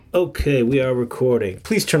Okay, we are recording.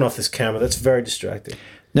 Please turn off this camera. That's very distracting.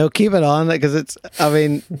 No, keep it on because it's.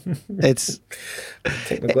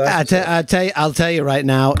 Take my glasses I'll tell you right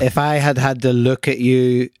now. If I had to look at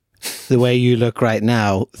you the way you look right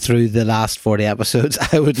now through the last 40 episodes,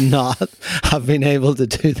 I would not have been able to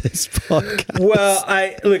do this podcast. Well,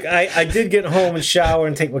 I did get home and shower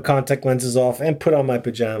and take my contact lenses off and put on my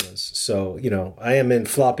pajamas. So, I am in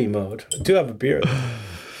floppy mode. I do have a beard.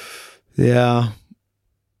 Yeah.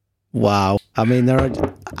 Wow. I mean, I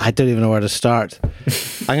don't even know where to start.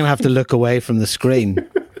 I'm going to have to look away from the screen.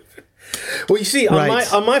 Well, you see,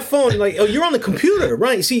 on my phone, you're on the computer,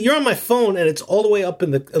 right? You see, you're on my phone, and it's all the way up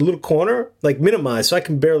in a little corner, minimized, so I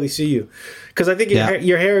can barely see you. Because I think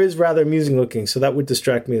your hair is rather amusing looking, so that would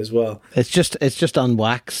distract me as well. It's just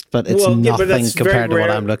unwaxed, but it's nothing compared to what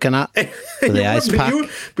I'm looking at for the ice pack.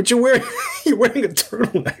 But you're wearing a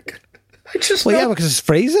turtleneck. Yeah, because it's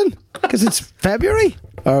freezing. Because it's February.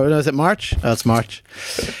 Or no, is it March? Oh, it's March.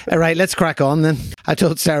 All right, let's crack on then. I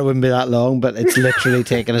told Sarah it wouldn't be that long, but it's literally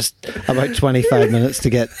taken us about 25 minutes to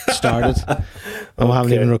get started. And we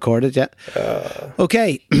haven't even recorded yet.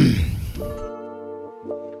 Okay.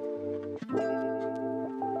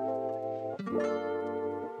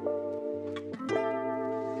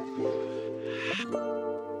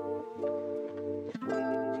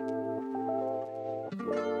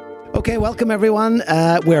 Okay, welcome everyone.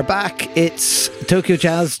 We're back. It's Tokyo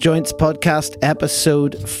Jazz Joints Podcast,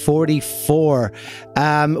 episode 44.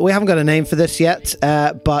 We haven't got a name for this yet,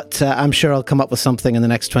 but I'm sure I'll come up with something in the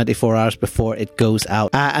next 24 hours before it goes out.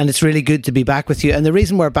 And it's really good to be back with you. And the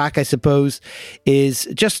reason we're back, I suppose, is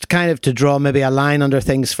just kind of to draw maybe a line under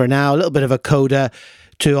things for now, a little bit of a coda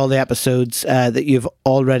to all the episodes that you've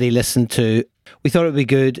already listened to. We thought it would be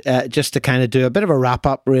good just to kind of do a bit of a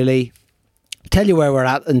wrap-up, really. Tell you where we're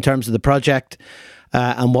at in terms of the project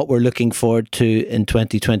and what we're looking forward to in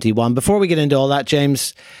 2021. Before we get into all that,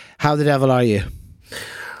 James, how the devil are you?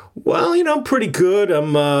 Well, I'm pretty good.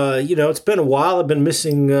 I'm, it's been a while. I've been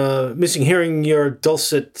missing hearing your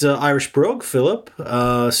dulcet Irish brogue, Philip.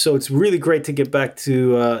 So it's really great to get back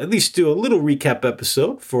to at least do a little recap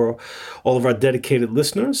episode for all of our dedicated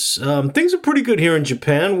listeners. Things are pretty good here in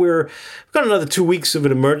Japan. We've got another 2 weeks of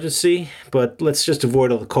an emergency, but let's just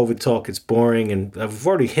avoid all the COVID talk. It's boring, and I've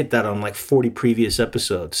already hit that on 40 previous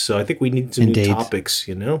episodes. So I think we need some new topics,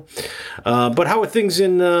 But how are things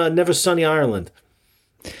in Never Sunny Ireland?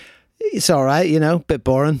 It's all right, bit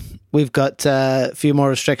boring. We've got a few more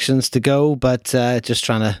restrictions to go, but just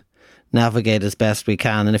trying to navigate as best we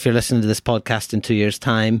can. And if you're listening to this podcast in 2 years'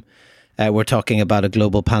 time, we're talking about a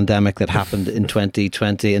global pandemic that happened in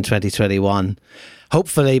 2020 and 2021.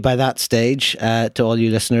 Hopefully by that stage, to all you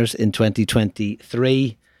listeners in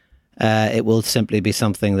 2023, it will simply be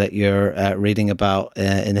something that you're reading about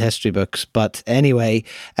in the history books. But anyway,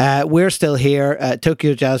 we're still here.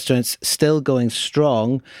 Tokyo Jazz Joints still going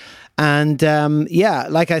strong. And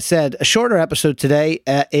like I said, a shorter episode today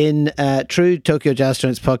in true Tokyo Jazz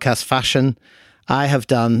Joints podcast fashion. I have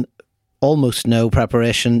done almost no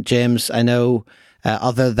preparation. James, I know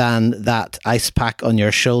other than that ice pack on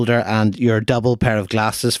your shoulder and your double pair of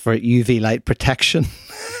glasses for UV light protection,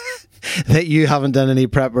 that you haven't done any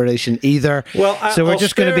preparation either. Well, so we're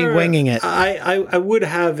just going to be winging it. I would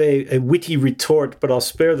have a witty retort, but I'll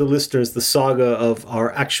spare the listeners the saga of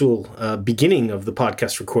our actual beginning of the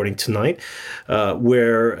podcast recording tonight,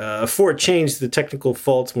 where for a change, the technical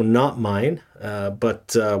faults were not mine.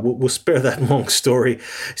 But we'll spare that long story,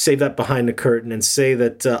 save that behind the curtain, and say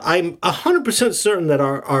that I'm 100% certain that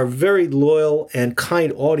our very loyal and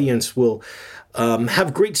kind audience will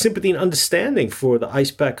have great sympathy and understanding for the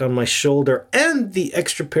ice pack on my shoulder and the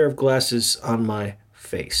extra pair of glasses on my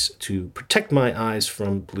face to protect my eyes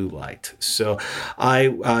from blue light. So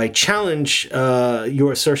I challenge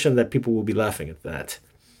your assertion that people will be laughing at that.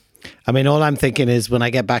 I mean, all I'm thinking is when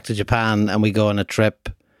I get back to Japan and we go on a trip,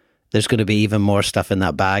 there's going to be even more stuff in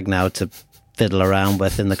that bag now to fiddle around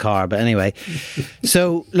with in the car. But anyway,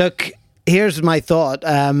 so look, here's my thought.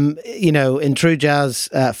 In true jazz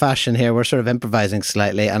fashion here, we're sort of improvising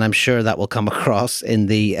slightly, and I'm sure that will come across in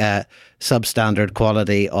the substandard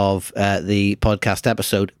quality of the podcast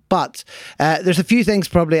episode. But there's a few things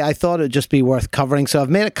probably I thought it would just be worth covering. So I've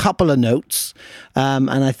made a couple of notes and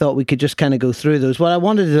I thought we could just kind of go through those. What I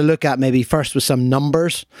wanted to look at maybe first was some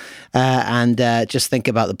numbers and just think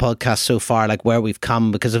about the podcast so far, like where we've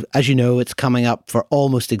come, because as you know, it's coming up for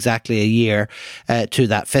almost exactly a year to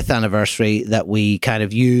that 5th anniversary that we kind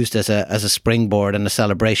of used as a springboard and a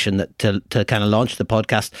celebration to kind of launch the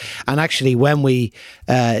podcast. And actually, when we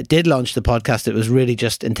did launch launched the podcast, it was really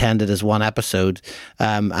just intended as one episode,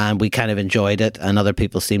 and we kind of enjoyed it, and other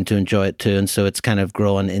people seem to enjoy it too, and so it's kind of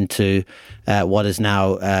grown into what is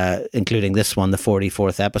now, including this one, the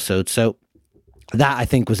 44th episode. So that, I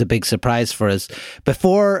think, was a big surprise for us.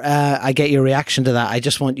 Before I get your reaction to that, I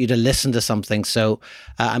just want you to listen to something. So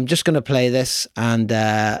I'm just going to play this, and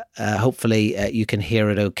hopefully you can hear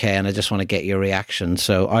it okay. And I just want to get your reaction.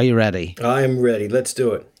 So are you ready? I am ready. Let's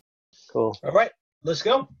do it. Cool. All right, let's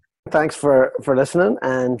go. Thanks for listening.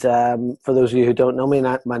 And for those of you who don't know me,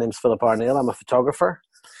 my name's Philip Arneill. I'm a photographer.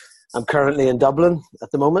 I'm currently in Dublin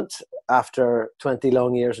at the moment after 20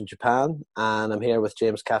 long years in Japan, and I'm here with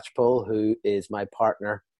James Catchpole, who is my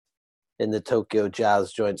partner in the Tokyo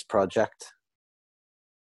Jazz Joints project.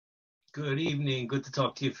 Good evening. Good to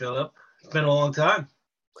talk to you, Philip. It's been a long time.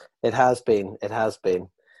 It has been.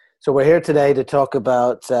 So we're here today to talk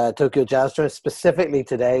about Tokyo Jazz Joints, specifically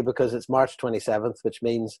today because it's March 27th, which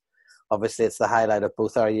means obviously it's the highlight of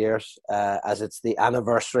both our years, as it's the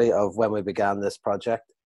anniversary of when we began this project.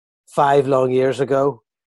 5 long years ago,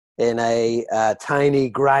 in a tiny,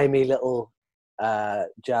 grimy little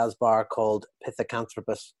jazz bar called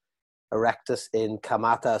Pithecanthropus Erectus in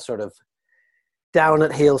Kamata, sort of down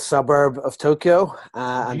at heel suburb of Tokyo,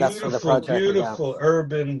 and that's where the project beautiful began.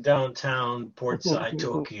 Urban downtown portside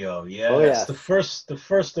Tokyo. Yeah, oh, it's yeah. the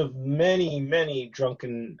first of many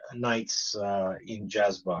drunken nights in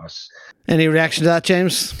jazz bars. Any reaction to that,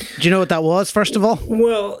 James? Do you know what that was, first of all?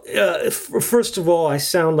 Well, first of all, I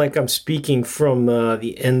sound like I'm speaking from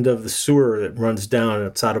the end of the sewer that runs down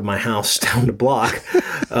outside of my house down the block.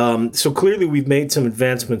 So clearly we've made some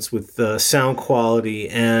advancements with sound quality.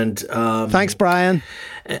 And thanks, Brian.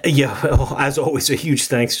 Yeah, well, as always, a huge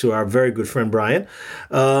thanks to our very good friend Brian.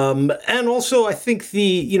 And also, I think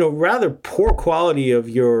the rather poor quality of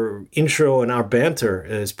your intro and our banter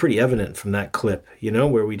is pretty evident from that clip,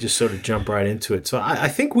 where we just sort of jump right into it. So I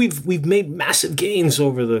think we've made massive gains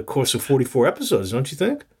over the course of 44 episodes, don't you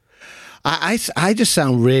think? I just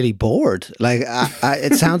sound really bored. Like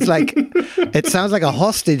it sounds like a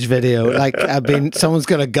hostage video. Like someone's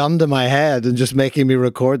got a gun to my head and just making me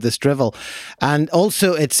record this drivel. And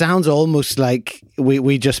also, it sounds almost like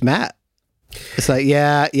we just met. It's like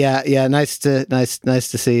yeah. Nice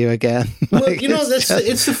to see you again. Well,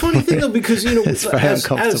 it's the funny thing though, because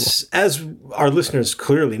as our listeners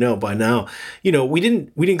clearly know by now, we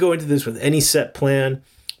didn't go into this with any set plan.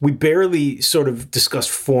 We barely sort of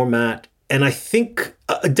discussed format. And I think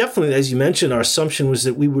definitely, as you mentioned, our assumption was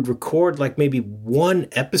that we would record like maybe one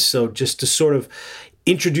episode just to sort of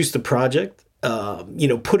introduce the project,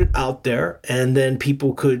 put it out there, and then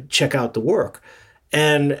people could check out the work.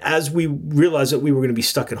 And as we realized that we were going to be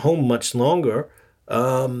stuck at home much longer,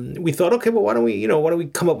 we thought, okay, well, why don't we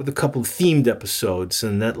come up with a couple of themed episodes?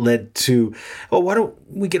 And that led to, why don't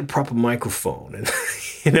we get a proper microphone and,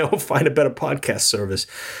 find a better podcast service?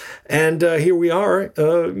 And here we are,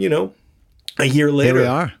 a year later.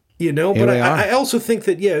 Here we are. But I also think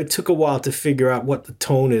that, it took a while to figure out what the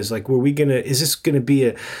tone is. Like, is this going to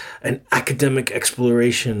be an academic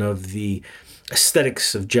exploration of the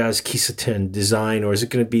aesthetics of jazz kisaten design, or is it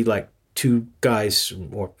going to be like two guys,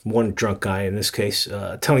 or one drunk guy in this case,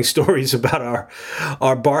 telling stories about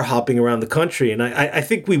our bar hopping around the country? And I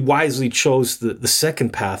think we wisely chose the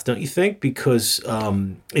second path, don't you think? Because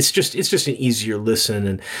it's just an easier listen,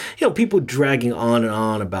 and people dragging on and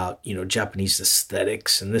on about Japanese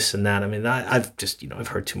aesthetics and this and that. I mean, I've just I've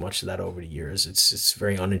heard too much of that over the years. It's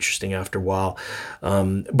very uninteresting after a while.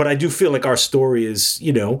 But I do feel like our story is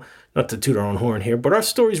not to toot our own horn here, but our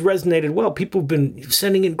stories resonated well. People have been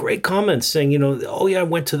sending in great comments saying, oh yeah, I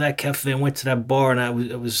went to that cafe, I went to that bar, and I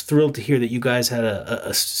was thrilled to hear that you guys had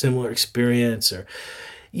a similar experience. Or,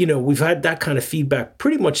 we've had that kind of feedback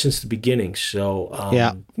pretty much since the beginning. So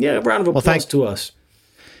a round of applause to us.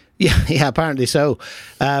 Yeah, apparently so.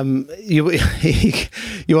 You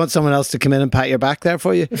want someone else to come in and pat your back there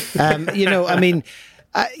for you? I mean.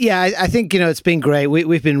 I think, it's been great.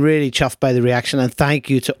 We've been really chuffed by the reaction, and thank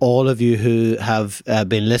you to all of you who have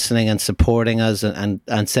been listening and supporting us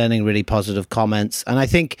and sending really positive comments. And I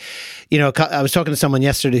think, I was talking to someone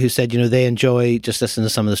yesterday who said, they enjoy just listening to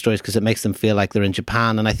some of the stories because it makes them feel like they're in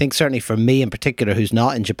Japan. And I think certainly for me in particular, who's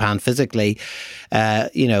not in Japan physically,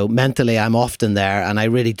 mentally I'm often there, and I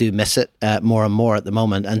really do miss it more and more at the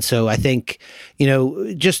moment. And so I think,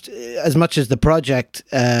 just as much as the project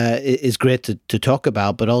is great to talk about,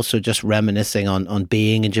 but also just reminiscing on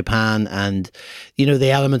being in Japan and, the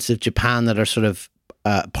elements of Japan that are sort of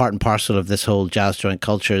part and parcel of this whole jazz joint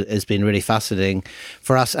culture has been really fascinating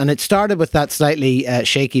for us. And it started with that slightly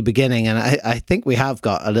shaky beginning, and I think we have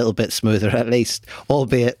got a little bit smoother at least,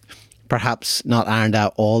 albeit perhaps not ironed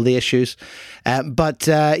out all the issues. But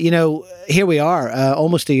here we are,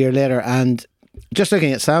 almost a year later, and just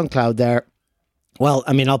looking at SoundCloud there. Well,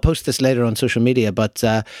 I mean, I'll post this later on social media, but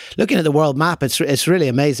looking at the world map, it's really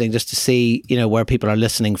amazing just to see, where people are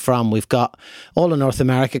listening from. We've got all of North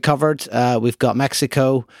America covered. We've got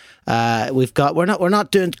Mexico. We're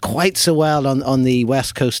not doing quite so well on the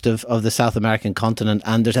west coast of the South American continent,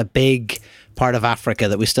 and there's a big part of Africa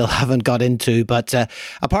that we still haven't got into. But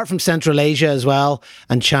apart from Central Asia as well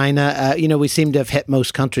and China, we seem to have hit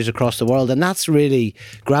most countries across the world, and that's really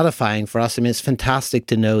gratifying for us. I mean, it's fantastic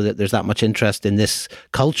to know that there's that much interest in this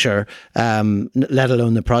culture, let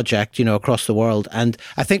alone the project, across the world. And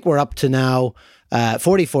I think we're up to now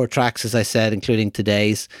 44 tracks, as I said, including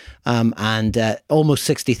today's, and almost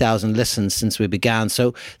 60,000 listens since we began.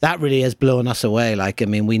 So that really has blown us away.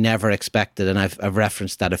 We never expected, and I've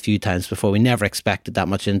referenced that a few times before, we never expected that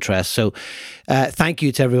much interest. So thank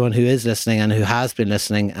you to everyone who is listening and who has been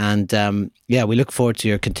listening. And we look forward to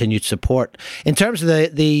your continued support. In terms of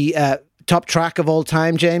the top track of all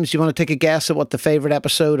time, James, do you want to take a guess at what the favorite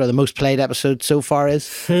episode or the most played episode so far is?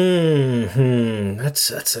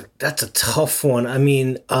 That's a tough one. I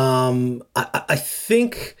mean, I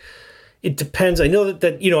think it depends. I know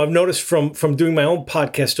that I've noticed from doing my own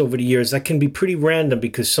podcast over the years, that can be pretty random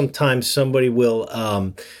because sometimes somebody will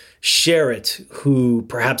share it who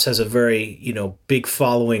perhaps has a very big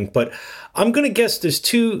following. But I'm gonna guess there's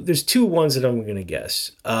two ones that I'm gonna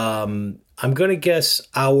guess. I'm going to guess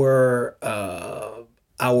our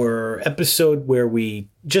episode where we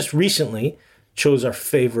just recently chose our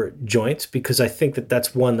favorite joints, because I think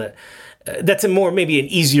that's one that's maybe an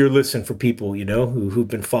easier listen for people, who've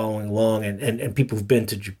been following along and people who've been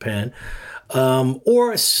to Japan,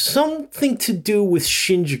 or something to do with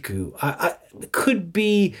Shinjuku. It could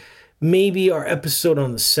be maybe our episode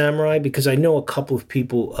on the samurai, because I know a couple of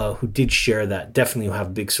people who did share that definitely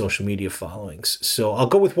have big social media followings. So I'll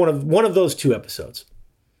go with one of those two episodes.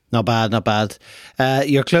 Not bad.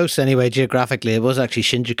 You're close anyway, geographically. It was actually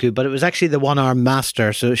Shinjuku, but it was actually the one-arm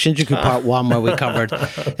master. So Shinjuku Part 1, where we covered,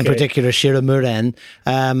 okay, in particular, Shiramuren.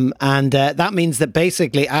 And that means that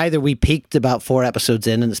basically either we peaked about 4 episodes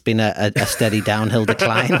in and it's been a steady downhill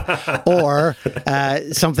decline, or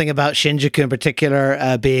something about Shinjuku in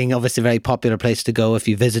particular being obviously a very popular place to go if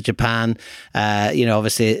you visit Japan.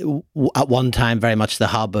 Obviously at one time very much the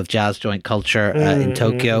hub of jazz joint culture in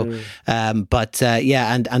Tokyo.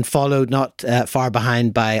 And followed not far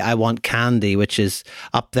behind by I Want Candy, which is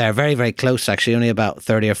up there, very, very close, actually, only about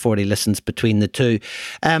 30 or 40 listens between the two.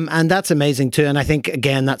 And that's amazing too. And I think,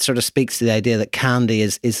 again, that sort of speaks to the idea that Candy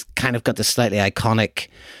is kind of got this slightly iconic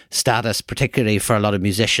status, particularly for a lot of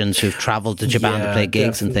musicians who've traveled to Japan to play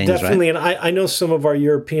gigs and things, definitely. Right? And I know some of our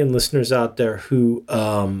European listeners out there who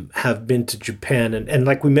have been to Japan. And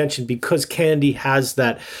like we mentioned, because Candy has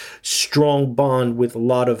that strong bond with a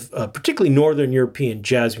lot of particularly Northern European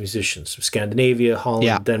jazz musicians from Scandinavia,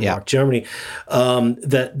 Holland, Denmark, Germany,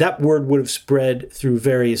 that word would have spread through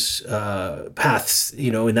various paths,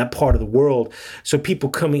 in that part of the world. So people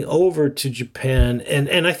coming over to Japan,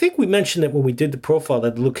 and I think we mentioned that when we did the profile,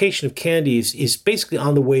 that the location of Candy is basically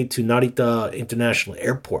on the way to Narita International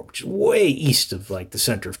Airport, which is way east of the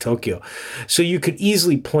center of Tokyo. So you could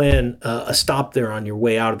easily plan a stop there on your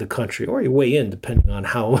way out of the country or your way in, depending on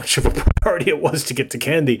how much of a priority it was to get to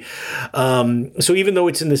Candy. So even though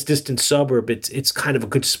it's in this distant suburb, it's kind of a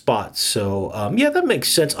good spot. So that makes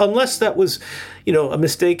sense. Unless that was, a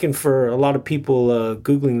mistaken for a lot of people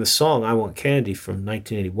Googling the song "I Want Candy" from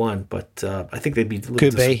 1981. But I think they'd be a little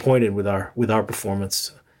disappointed with our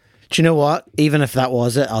performance. Do you know what? Even if that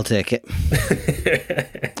was it, I'll take it.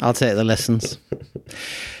 I'll take the listens.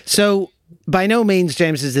 So by no means,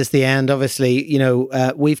 James, is this the end. Obviously,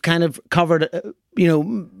 we've kind of covered,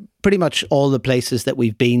 pretty much all the places that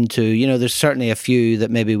we've been to. There's certainly a few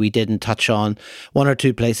that maybe we didn't touch on. 1 or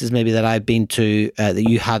 2 places maybe that I've been to that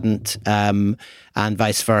you hadn't, and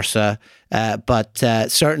vice versa. But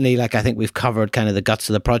certainly, I think we've covered kind of the guts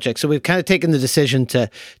of the project. So we've kind of taken the decision to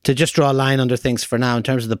just draw a line under things for now in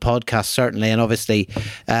terms of the podcast, certainly. And obviously,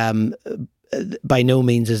 by no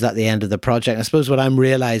means is that the end of the project. I suppose what I'm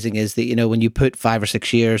realizing is that, when you put 5 or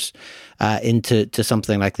 6 years into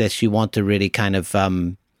something like this, you want to really kind of...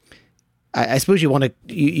 I suppose you want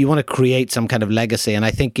to create some kind of legacy, and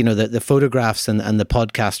I think the photographs and the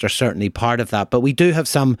podcast are certainly part of that. But we do have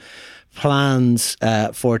some plans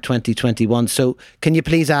for 2021. So can you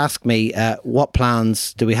please ask me what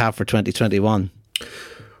plans do we have for 2021?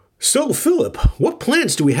 So Philip, what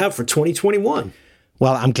plans do we have for 2021?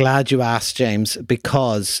 Well, I'm glad you asked, James,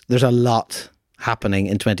 because there's a lot happening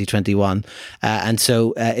in 2021. And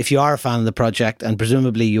so if you are a fan of the project, and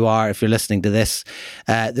presumably you are if you're listening to this,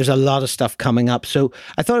 there's a lot of stuff coming up. So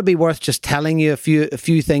I thought it'd be worth just telling you a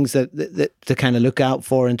few things that to kind of look out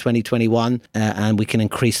for in 2021, and we can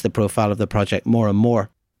increase the profile of the project more and more.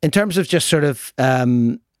 In terms of just sort of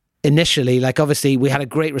initially, like obviously we had a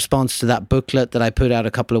great response to that booklet that I put out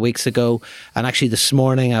a couple of weeks ago, and actually this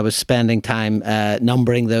morning I was spending time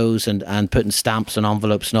numbering those and putting stamps and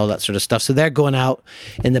envelopes and all that sort of stuff. So they're going out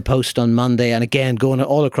in the post on Monday, and again going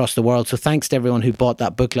all across the world. So thanks to everyone who bought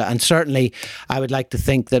that booklet, and certainly I would like to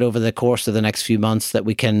think that over the course of the next few months that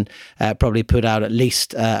we can probably put out at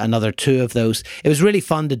least another 2 of those. It was really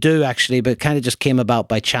fun to do actually, but it kind of just came about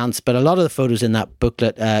by chance. But a lot of the photos in that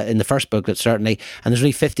booklet, in the first booklet certainly, and there's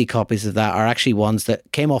only 50 copies of that, are actually ones that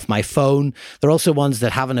came off my phone. They're also ones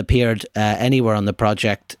that haven't appeared anywhere on the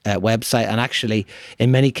project website, and actually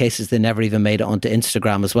in many cases they never even made it onto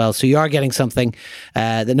Instagram as well. So you are getting something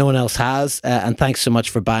that no one else has, and thanks so much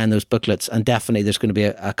for buying those booklets, and definitely there's going to be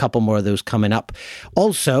a couple more of those coming up.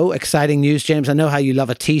 Also, exciting news, James, I know how you love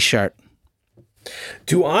a t-shirt.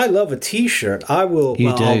 Do I love a t-shirt? I will.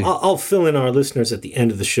 You do. I'll fill in our listeners at the end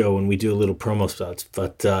of the show when we do a little promo spots.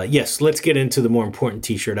 But yes, let's get into the more important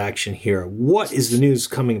t-shirt action here. What is the news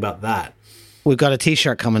coming about that? We've got a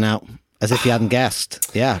t-shirt coming out, as if you hadn't guessed.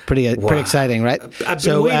 Yeah, pretty exciting, right?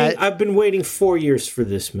 I've been waiting 4 years for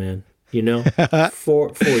this, man. You know,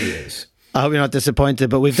 4 years. I hope you're not disappointed,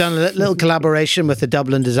 but we've done a little collaboration with a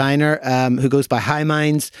Dublin designer who goes by High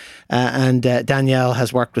Minds, and Danielle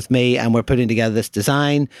has worked with me, and we're putting together this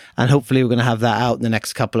design, and hopefully we're going to have that out in the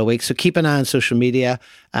next couple of weeks. So keep an eye on social media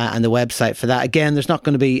and the website for that. Again, there's not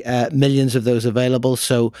going to be millions of those available,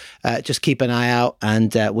 so just keep an eye out,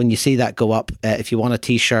 and when you see that go up, if you want a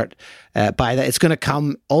t-shirt, buy that. It's going to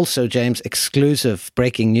come also, James, exclusive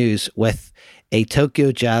breaking news with a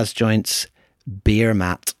Tokyo Jazz Joints beer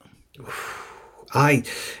mat. I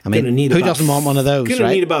mean, who doesn't want one of those? Gonna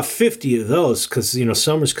need about 50 of those because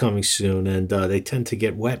summer's coming soon, and they tend to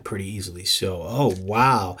get wet pretty easily. So, oh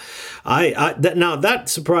wow, that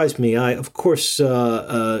surprised me. I of course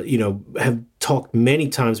have talked many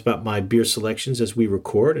times about my beer selections as we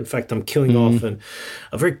record. In fact, I'm killing off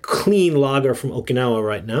a very clean lager from Okinawa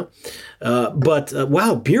right now. But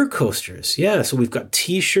wow, beer coasters. Yeah, so we've got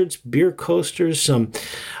t-shirts, beer coasters,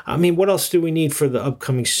 what else do we need for the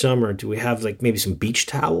upcoming summer? Do we have like maybe some beach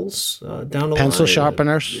towels down the line? Pencil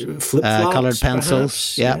sharpeners, flip-flops, colored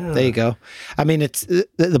pencils. Yeah, there you go. I mean,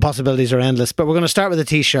 the possibilities are endless, but we're going to start with a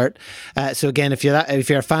t-shirt. So again, if you're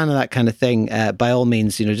a fan of that kind of thing, by all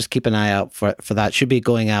means, just keep an eye out for that. Should be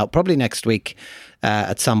going out probably next week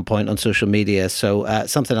at some point on social media. So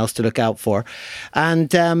something else to look out for.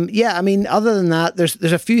 And other than that, there's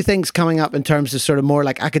a few things coming up in terms of sort of more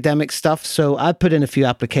like academic stuff. So I put in a few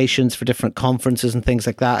applications for different conferences and things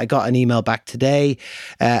like that. I got an email back today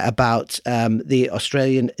about the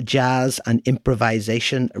Australian Jazz and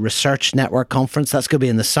Improvisation Research Network Conference. That's going to be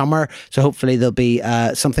in the summer. So hopefully there'll be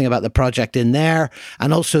something about the project in there.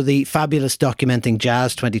 And also the Fabulous Documenting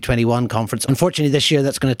Jazz 2021 conference. Unfortunately, this year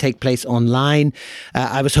that's going to take place online.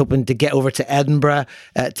 I was hoping to get over to Edinburgh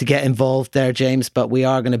to get involved there, James, but we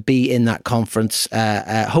are going to be in that conference,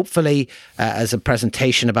 hopefully as a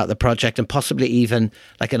presentation about the project, and possibly even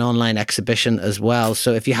like an online exhibition as well.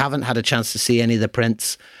 So if you haven't had a chance to see any of the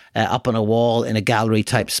prints up on a wall in a gallery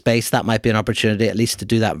type space, that might be an opportunity at least to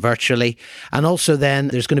do that virtually. And also then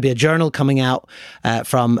there's going to be a journal coming out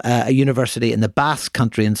from a university in the Basque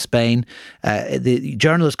country in Spain. The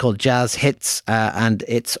journal is called Jazz Hits, and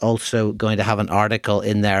it's also going to have an article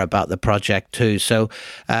in there about the project too. So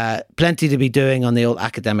plenty to be doing on the old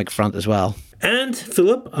academic front as well. And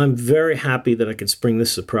Philip, I'm very happy that I could spring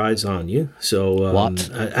this surprise on you. So,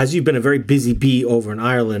 as you've been a very busy bee over in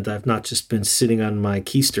Ireland, I've not just been sitting on my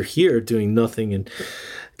keister here doing nothing and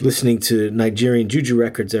listening to Nigerian juju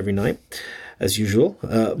records every night, as usual.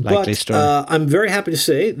 But I'm very happy to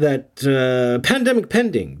say that pandemic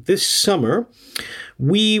pending, this summer,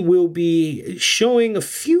 we will be showing a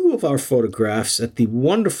few of our photographs at the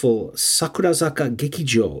wonderful Sakurazaka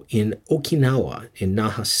Gekijo in Okinawa, in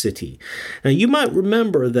Naha City. Now, you might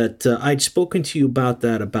remember that I'd spoken to you about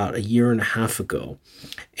that about a year and a half ago.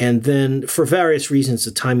 And then, for various reasons, the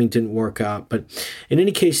timing didn't work out. But in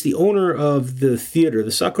any case, the owner of the theater, the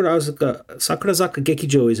Sakurazaka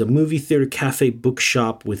Gekijo, is a movie theater, cafe,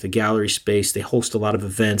 bookshop with a gallery space. They host a lot of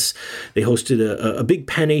events. They hosted a big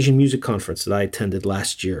Pan-Asian music conference that I attended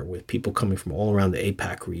last year with people coming from all around the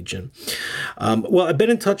APAC region. Well, I've been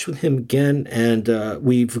in touch with him again, and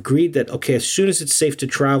we've agreed that, okay, as soon as it's safe to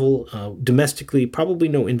travel domestically, probably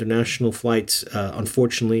no international flights,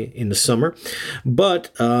 unfortunately, in the summer.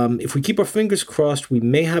 But if we keep our fingers crossed, we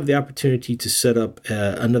may have the opportunity to set up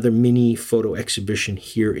another mini photo exhibition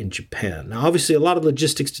here in Japan. Now, obviously, a lot of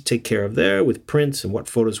logistics to take care of there with prints and what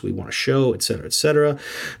photos we want to show, et cetera, et cetera.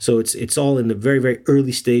 So it's all in the very, very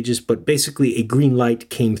early stages, but basically a green light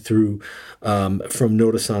came through from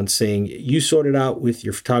Noda-san saying, you sort it out with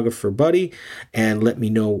your photographer buddy and let me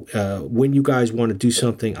know when you guys want to do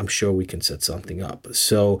something. I'm sure we can set something up.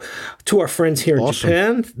 So to our friends here in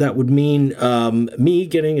Japan, that would mean me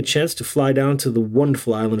getting a chance to fly down to the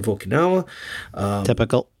wonderful island of Okinawa.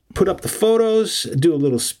 Typical. Put up the photos, do a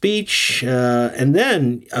little speech, and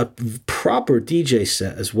then a proper DJ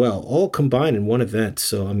set as well, all combined in one event.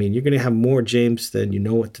 So, I mean, you're going to have more James than you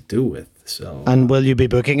know what to do with. So, and will you be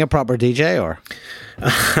booking a proper DJ or?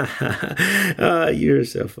 You're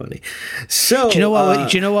so funny. So, do you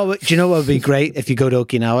know what would be great if you go to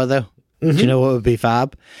Okinawa though? Mm-hmm. Do you know what would be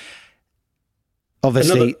fab?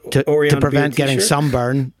 Obviously, to prevent getting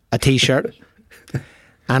sunburn, a t-shirt,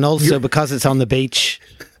 and also because it's on the beach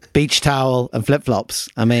towel and flip-flops.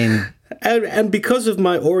 I mean, and because of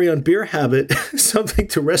my Orion beer habit, something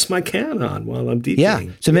to rest my can on while I'm DJing. Yeah,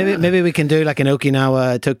 so maybe we can do like an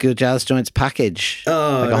Okinawa Tokyo Jazz Joints package,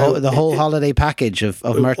 like the whole holiday package of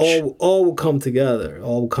merch. All will come together.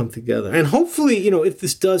 All will come together, and hopefully, if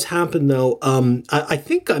this does happen, though, I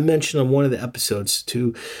think I mentioned on one of the episodes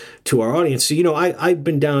to our audience. So I've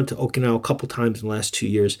been down to Okinawa a couple times in the last 2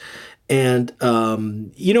 years. And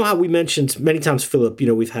you know how we mentioned many times, Philip,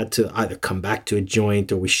 we've had to either come back to a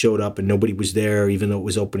joint or we showed up and nobody was there, even though it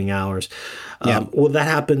was opening hours. Well, that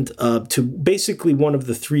happened to basically one of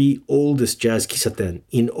the 3 oldest jazz kisaten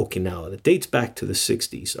in Okinawa that dates back to the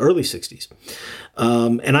 60s, early 60s.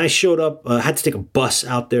 And I showed up, had to take a bus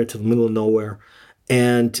out there to the middle of nowhere.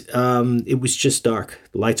 And it was just dark.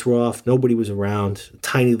 The lights were off. Nobody was around. A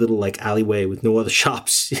tiny little alleyway with no other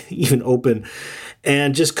shops even open.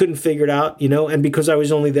 And just couldn't figure it out, And because I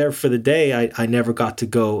was only there for the day, I never got to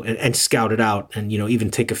go and scout it out and,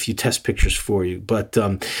 even take a few test pictures for you. But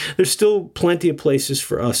there's still plenty of places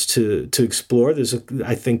for us to explore.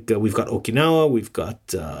 I think we've got Okinawa, we've got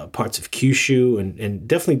parts of Kyushu, and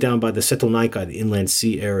definitely down by the Seto Naikai, the inland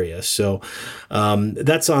sea area. So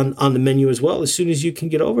that's on the menu as well as soon as you can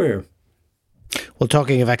get over here. Well,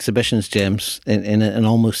 talking of exhibitions, James, in an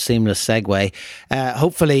almost seamless segue,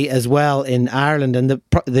 hopefully as well in Ireland, and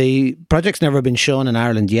the project's never been shown in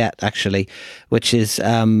Ireland yet, actually, which is,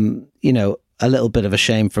 a little bit of a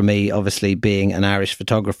shame for me, obviously being an Irish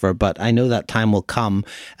photographer, but I know that time will come,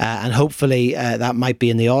 and hopefully that might be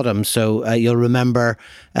in the autumn. So you'll remember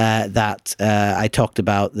that I talked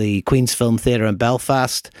about the Queen's Film Theatre in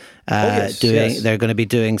Belfast. They're going to be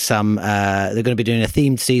doing they're going to be doing a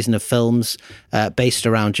themed season of films based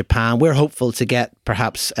around Japan. We're hopeful to get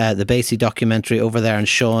perhaps the Basie documentary over there and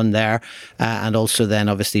shown there, and also then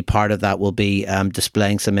obviously part of that will be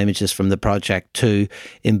displaying some images from the project too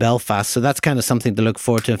in Belfast. So that's kind of something to look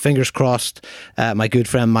forward to. And fingers crossed, my good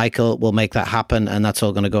friend Michael will make that happen, and that's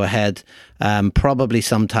all going to go ahead probably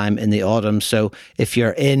sometime in the autumn. So if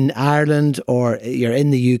you're in Ireland or you're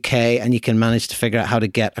in the UK and you can manage to figure out how to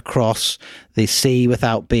get across the sea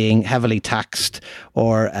without being heavily taxed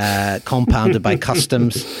or compounded by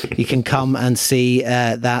customs, you can come and see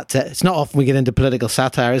that. It's not often we get into political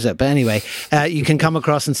satire, is it? But anyway, you can come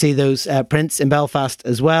across and see those prints in Belfast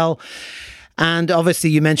as well. And obviously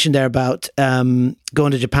you mentioned there about going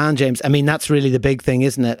to Japan, James. I mean, that's really the big thing,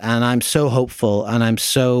 isn't it? And I'm so hopeful and I'm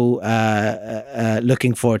so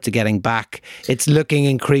looking forward to getting back. It's looking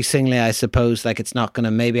increasingly, I suppose, like it's not going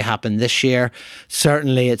to maybe happen this year.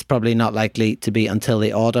 Certainly, it's probably not likely to be until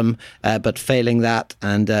the autumn. But failing that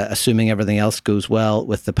and assuming everything else goes well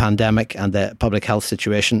with the pandemic and the public health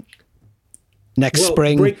situation,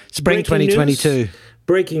 spring 2022.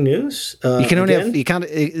 Breaking news. You can only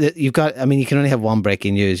have one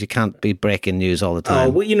breaking news. You can't be breaking news all the time. Oh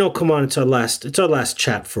well, come on. It's our last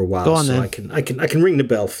chat for a while. Go on, so then. I can ring the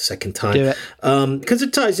bell for a second time. Do it. Because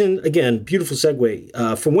it ties in again. Beautiful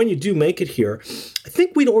segue. For when you do make it here, I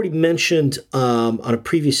think we'd already mentioned on a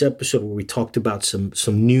previous episode where we talked about some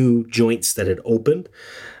new joints that had opened.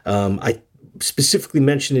 I specifically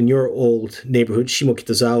mentioned in your old neighborhood,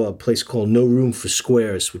 Shimokitazawa, a place called No Room for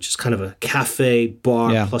Squares, which is kind of a cafe,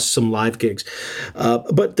 bar, plus some live gigs.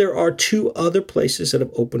 But there are 2 other places that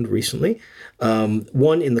have opened recently.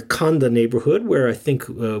 One in the Kanda neighborhood, where I think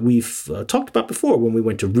we've talked about before when we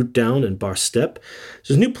went to Root Down and Bar Step.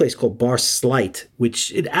 There's a new place called Bar Slight,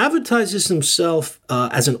 which it advertises himself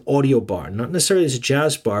as an audio bar, not necessarily as a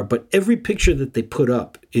jazz bar, but every picture that they put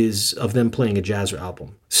up is of them playing a jazz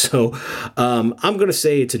album. So I'm going to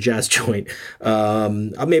say it's a jazz joint.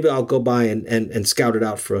 Maybe I'll go by and scout it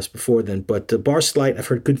out for us before then. But Bar Slight, I've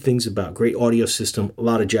heard good things about. Great audio system, a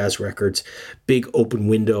lot of jazz records, big open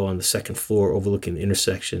window on the second floor overlooking the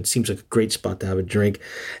intersection. Seems like a great spot to have a drink.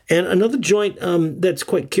 And another joint that's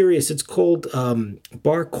quite curious, it's called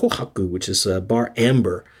Bar Kohaku, which is Bar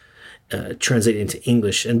Amber. Translated into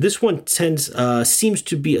English. And this one seems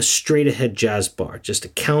to be a straight-ahead jazz bar, just a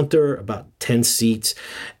counter, about 10 seats,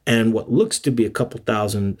 and what looks to be a couple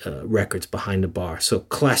thousand records behind the bar. So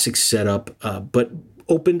classic setup, but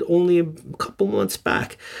opened only a couple months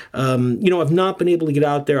back. I've not been able to get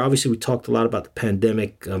out there. Obviously, we talked a lot about the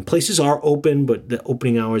pandemic. Places are open, but the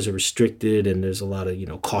opening hours are restricted, and there's a lot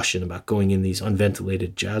of caution about going in these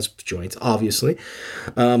unventilated jazz joints, obviously.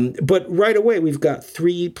 But right away, we've got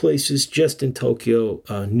 3 places just in Tokyo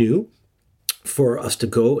new for us to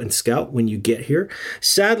go and scout when you get here.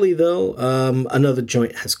 Sadly, though, another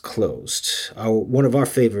joint has closed. One of our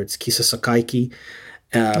favorites, Kisa Sakaiki,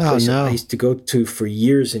 place I used to go to for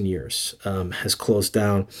years and years, has closed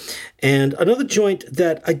down. And another joint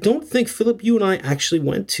that I don't think, Philip, you and I actually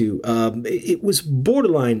went to, it was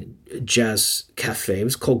borderline jazz cafe. It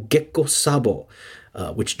was called Gekko Sabo,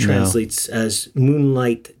 which translates as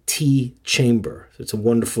Moonlight Tea Chamber. So it's a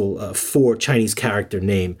wonderful 4 Chinese character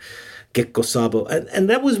name. Gekko Sabo. And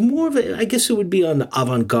that was more of I guess it would be on the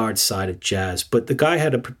avant-garde side of jazz, but the guy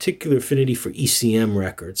had a particular affinity for ECM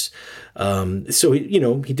records. So,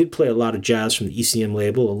 he did play a lot of jazz from the ECM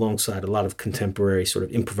label alongside a lot of contemporary sort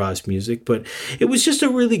of improvised music, but it was just a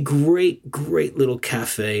really great, great little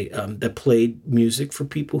cafe that played music for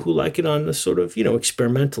people who like it on the sort of,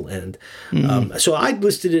 experimental end. So I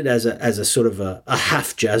listed it as a sort of a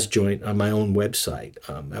half jazz joint on my own website.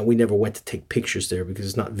 And we never went to take pictures there because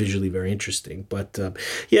it's not visually very interesting. But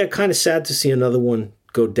kind of sad to see another one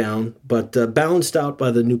go down, but balanced out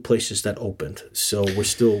by the new places that opened. So we're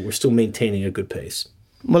still maintaining a good pace.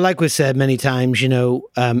 Well, like we've said many times,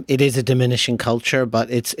 it is a diminishing culture,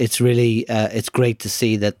 but it's really it's great to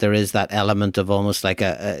see that there is that element of almost like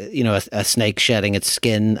a snake shedding its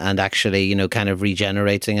skin and actually kind of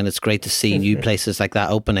regenerating, and it's great to see new places like that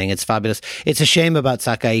opening. It's fabulous. It's a shame about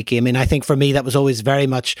Sakaiki. I mean, I think for me that was always very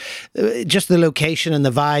much just the location and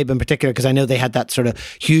the vibe in particular, because I know they had that sort of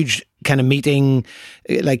huge kind of meeting,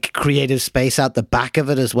 like creative space out the back of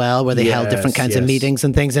it as well, where they held different kinds of meetings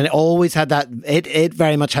and things, and it always had that. It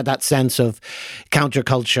very much had that sense of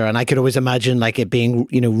counterculture, and I could always imagine like it being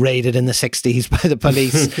raided in the 60s by the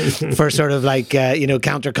police for sort of like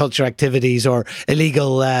counterculture activities or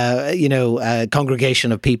illegal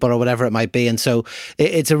congregation of people or whatever it might be. And so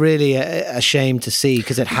it's a really a shame to see,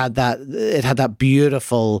 because it had that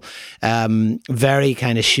beautiful, very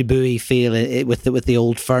kind of Shibui feel with the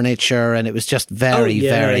old furniture. And it was just very.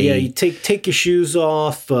 You take your shoes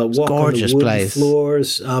off, walk on the wooden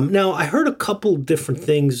floors. Now, I heard a couple different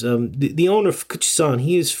things. The owner, Fukuchi-san,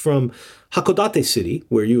 he is from Hakodate City,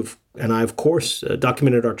 where you've and I, of course,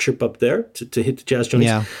 documented our trip up there to hit the jazz joints.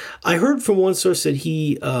 Yeah. I heard from one source that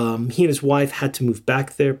he and his wife had to move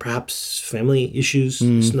back there, perhaps family issues,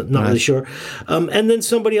 not really sure. And then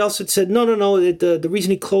somebody else had said, no, the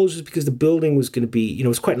reason he closed was because the building was going to be, it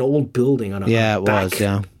was quite an old building on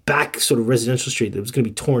a back sort of residential street that was going to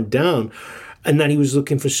be torn down, and that he was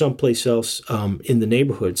looking for someplace else in the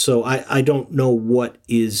neighborhood. So I don't know what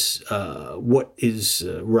is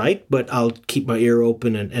right, but I'll keep my ear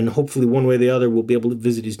open, and hopefully one way or the other we'll be able to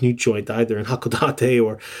visit his new joint either in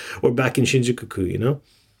Hakodate or back in Shinjuku,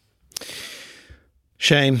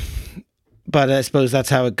 Shame. But I suppose that's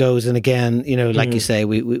how it goes. And again, like you say,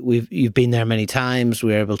 you've been there many times.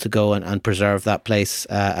 We're able to go and preserve that place,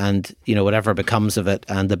 and whatever becomes of it,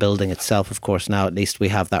 and the building itself. Of course, now at least we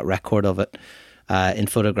have that record of it in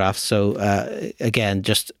photographs. So again,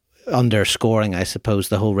 just underscoring, I suppose,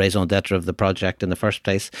 the whole raison d'être of the project in the first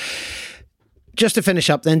place. Just to finish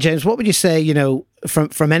up, then, James, what would you say?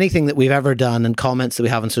 From anything that we've ever done and comments that we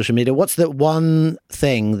have on social media, what's the one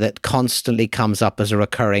thing that constantly comes up as a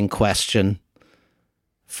recurring question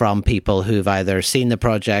from people who've either seen the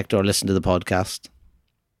project or listened to the podcast?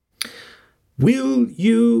 Will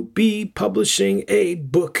you be publishing a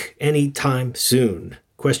book anytime soon? ?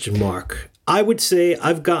 I would say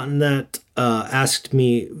I've gotten that asked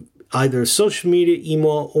me either social media,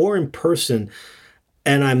 email, or in person,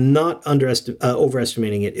 and I'm not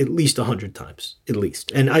overestimating it, at least 100 times, at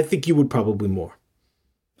least. And I think you would probably more.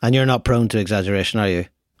 And you're not prone to exaggeration, are you?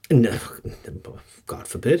 No, God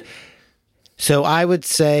forbid. So I would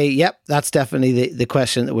say, yep, that's definitely the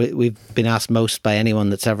question that we've been asked most by anyone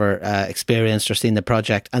that's ever experienced or seen the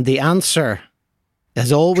project. And the answer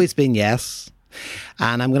has always been yes.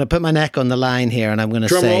 And I'm going to put my neck on the line here, and I'm going to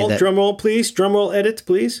say that... Drum roll, please. Drum roll edit,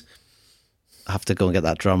 please. I have to go and get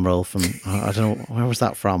that drum roll from... I don't know, where was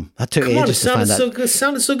that from? That took ages to find that. It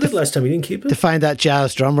sounded so good last time. You didn't keep it? To find that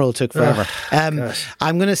jazz drum roll took forever. I'm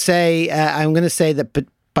going to say that... But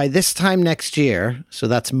by this time next year, so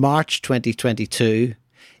that's March 2022,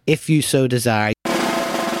 if you so desire,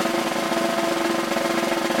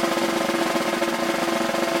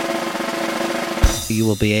 you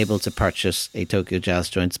will be able to purchase a Tokyo Jazz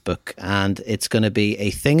Joints book, and it's going to be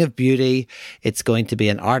a thing of beauty. It's going to be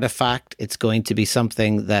an artifact. It's going to be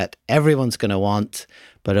something that everyone's going to want,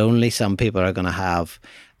 but only some people are going to have.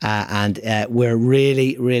 And we're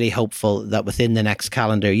really, really hopeful that within the next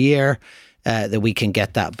calendar year, that we can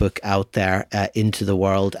get that book out there into the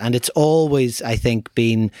world. And it's always, I think,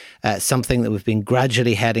 been something that we've been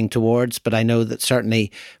gradually heading towards. But I know that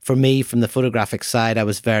certainly for me, from the photographic side, I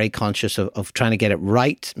was very conscious of trying to get it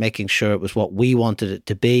right, making sure it was what we wanted it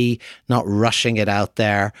to be, not rushing it out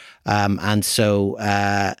there. And so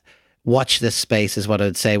watch this space is what I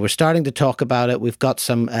would say. We're starting to talk about it. We've got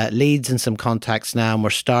some leads and some contacts now, and we're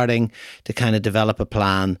starting to kind of develop a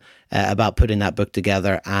plan about putting that book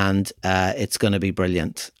together, and it's going to be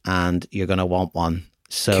brilliant, and you're going to want one.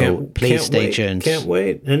 So please stay tuned. Can't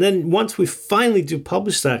wait. And then once we finally do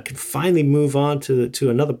publish that, can finally move on to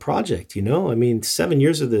another project, you know? I mean, 7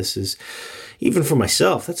 years of this is, even for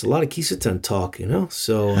myself, that's a lot of Kisaten talk, you know?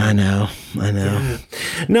 So I know. Yeah.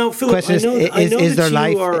 Now, Philip,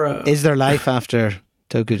 Is there life after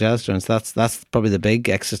Tokyo Jazz Joints? That's probably the big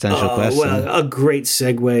existential question. Well, a great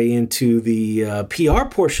segue into the PR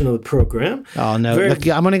portion of the program. Oh, no. Look,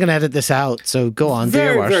 I'm only going to edit this out, so go on.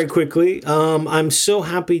 Very quickly. I'm so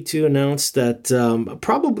happy to announce that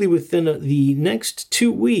probably within the next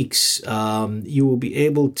 2 weeks, you will be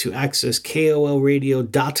able to access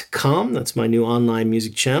KOLradio.com. That's my new online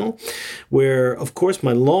music channel, where, of course,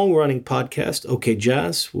 my long-running podcast, OK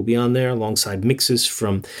Jazz, will be on there alongside mixes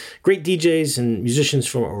from great DJs and musicians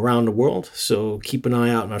from around the world. So keep an eye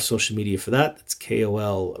out on our social media for that. That's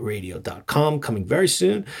KOLradio.com, coming very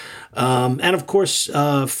soon. And of course,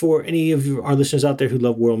 for any of our listeners out there who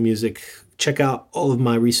love world music, check out all of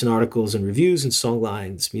my recent articles and reviews in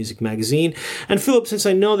Songlines Music Magazine. And Philip, since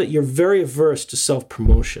I know that you're very averse to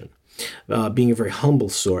self-promotion, being a very humble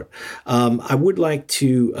sort, I would like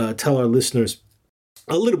to tell our listeners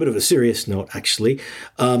a little bit of a serious note, actually.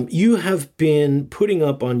 You have been putting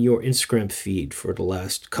up on your Instagram feed for the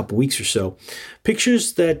last couple weeks or so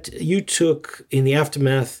pictures that you took in the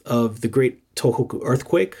aftermath of the great Tohoku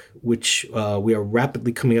earthquake, which we are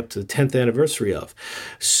rapidly coming up to the 10th anniversary of.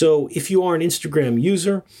 So if you are an Instagram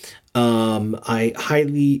user, I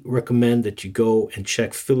highly recommend that you go and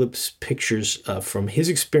check Philip's pictures from his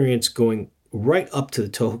experience going right up to the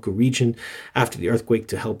Tohoku region after the earthquake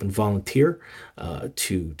to help and volunteer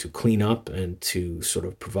to clean up and to sort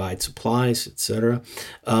of provide supplies, etc.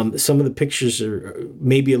 Some of the pictures are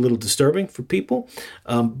maybe a little disturbing for people,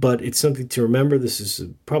 but it's something to remember. This is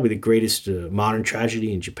probably the greatest modern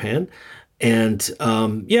tragedy in Japan. And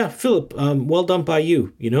Philip, well done by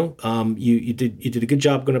you. You know, you did a good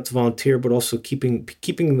job going up to volunteer, but also keeping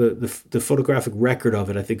the photographic record of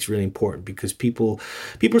it. I think is really important because people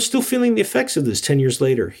are still feeling the effects of this 10 years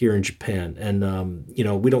later here in Japan. And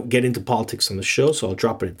we don't get into politics on the show, so I'll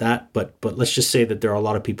drop it at that. But let's just say that there are a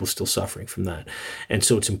lot of people still suffering from that, and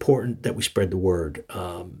so it's important that we spread the word.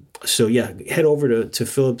 Head over to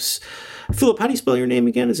Philip's. Philip, how do you spell your name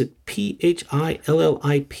again? Is it Phillip?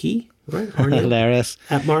 Right, hilarious.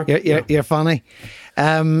 At Mark, you're funny.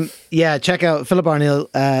 Check out Philip Arneill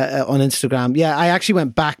on Instagram. Yeah, I actually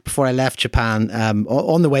went back before I left Japan.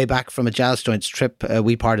 On the way back from a Jazz Joints trip,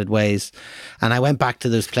 we parted ways, and I went back to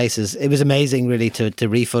those places. It was amazing, really, to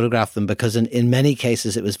re-photograph them because in many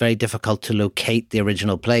cases it was very difficult to locate the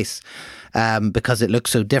original place. Because it looked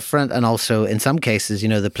so different, and also in some cases,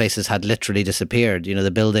 the places had literally disappeared.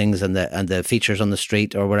 The buildings and the features on the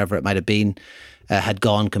street or wherever it might have been had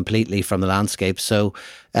gone completely from the landscape. So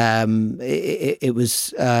it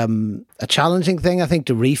was a challenging thing, I think,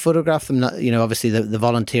 to re-photograph them. Obviously the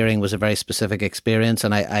volunteering was a very specific experience,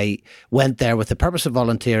 and I went there with the purpose of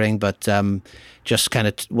volunteering, but just kind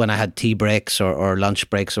of when I had tea breaks or lunch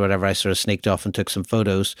breaks or whatever, I sort of sneaked off and took some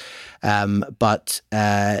photos. But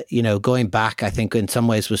going back, I think in some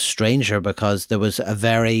ways was stranger because there was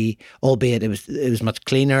albeit it was much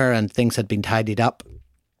cleaner and things had been tidied up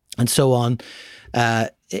and so on.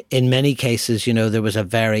 in many cases, you know, there was a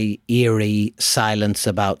very eerie silence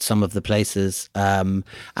about some of the places,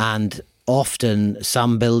 and often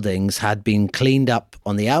some buildings had been cleaned up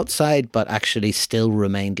on the outside, but actually still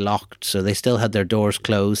remained locked. So they still had their doors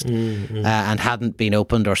closed and hadn't been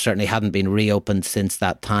opened, or certainly hadn't been reopened since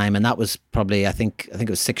that time. And that was probably, I think it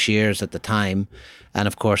was 6 years at the time. And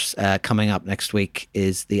of course, coming up next week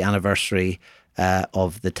is the anniversary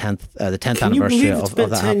of the 10th anniversary of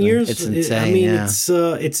that 10 years? It's insane. I mean,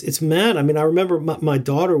 it's mad. I mean, I remember my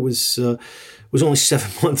daughter was only 7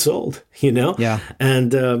 months old, you know? Yeah.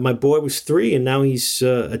 And my boy was 3, and now he's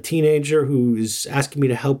a teenager who is asking me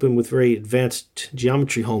to help him with very advanced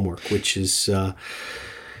geometry homework, which is,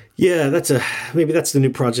 maybe that's the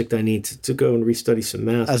new project I need to go and restudy some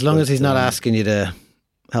math. As long as he's not asking you to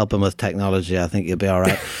help him with technology, I think you'll be all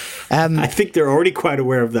right. I think they're already quite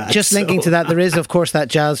aware of that. Just linking to that, there is, of course, that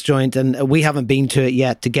jazz joint, and we haven't been to it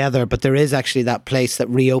yet together, but there is actually that place that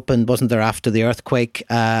reopened, wasn't there, after the earthquake?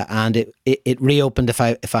 And it reopened,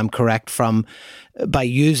 if I'm correct, by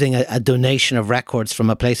using a donation of records from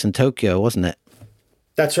a place in Tokyo, wasn't it?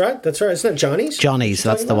 That's right. Isn't that Johnny's? Johnny's,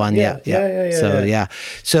 that's the one. Yeah.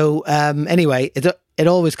 So anyway, it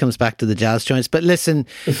always comes back to the jazz joints. But listen,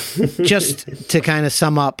 just to kind of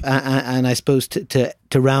sum up, and I suppose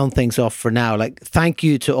to round things off for now, like, thank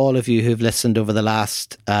you to all of you who've listened over the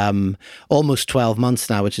last almost 12 months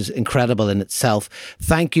now, which is incredible in itself.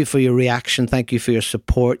 Thank you for your reaction. Thank you for your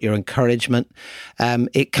support, your encouragement.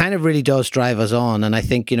 It kind of really does drive us on. And I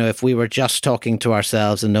think, you know, if we were just talking to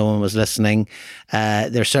ourselves and no one was listening,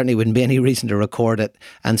 there certainly wouldn't be any reason to record it.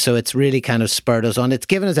 And so it's really kind of spurred us on. It's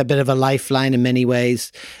given us a bit of a lifeline in many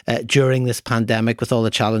ways during this pandemic, with all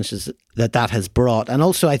the challenges that has brought. And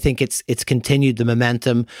also, I think it's continued the momentum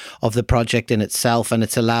of the project in itself, and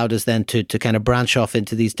it's allowed us then to kind of branch off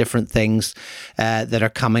into these different things that are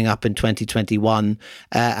coming up in 2021.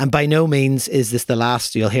 And by no means is this the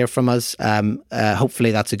last you'll hear from us.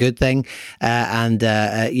 Hopefully that's a good thing.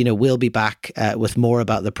 You know, we'll be back with more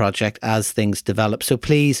about the project as things develop. So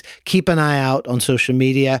please keep an eye out on social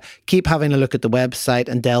media. Keep having a look at the website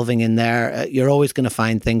and delving in there. You're always going to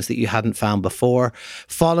find things that you hadn't found before.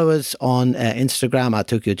 Follow us on Instagram at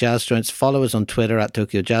Tokyo Jazz Joints. Follow us on Twitter at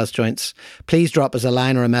Tokyo Jazz Joints. Please drop us a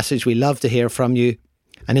line or a message. We love to hear from you.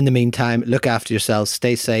 And in the meantime, look after yourselves,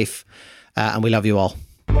 stay safe, and we love you all.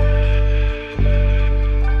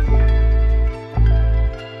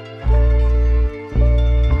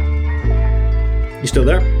 You still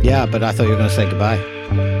there? Yeah, but I thought you were going to say goodbye.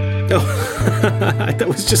 Oh, that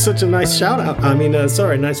was just such a nice shout out. I mean, nice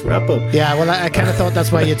wrap up. Yeah, well, I kind of thought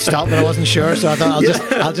that's why you'd stop, but I wasn't sure, so I thought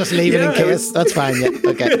I'll just leave it in case. That's fine. Yeah,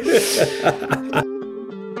 okay.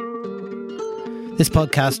 This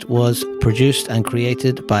podcast was produced and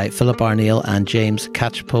created by Philip Arneal and James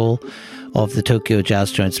Catchpole of the Tokyo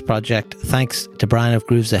Jazz Joints project. Thanks to Brian of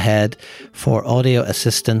Grooves Ahead for audio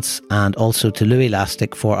assistance, and also to Louis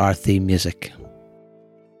Lastic for our theme music.